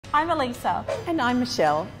I'm Elisa. And I'm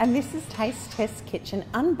Michelle, and this is Taste Test Kitchen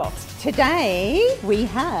Unboxed. Today we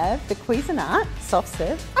have the Cuisinart soft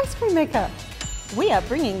serve ice cream maker. We are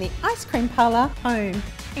bringing the ice cream parlour home.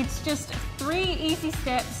 It's just 3 easy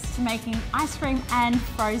steps to making ice cream and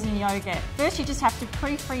frozen yogurt. First, you just have to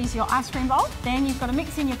pre-freeze your ice cream bowl. Then you've got to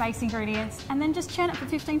mix in your base ingredients and then just churn it for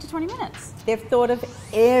 15 to 20 minutes. They've thought of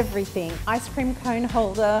everything. Ice cream cone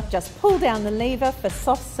holder, just pull down the lever for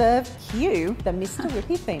soft serve. Cue the Mr.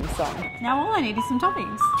 Whippy theme song. Now all I need is some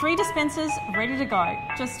toppings. 3 dispensers ready to go.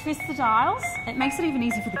 Just twist the dials. It makes it even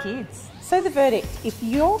easier for the kids. So the verdict, if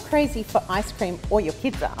you're crazy for ice cream, or your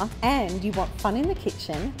kids are, and you want fun in the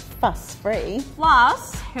kitchen, fuss-free,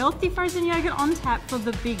 plus healthy frozen yogurt on tap for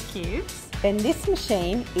the big kids, then this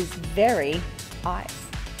machine is very ice.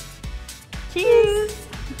 Cheers!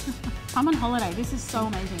 I'm on holiday. This is so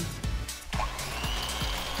amazing.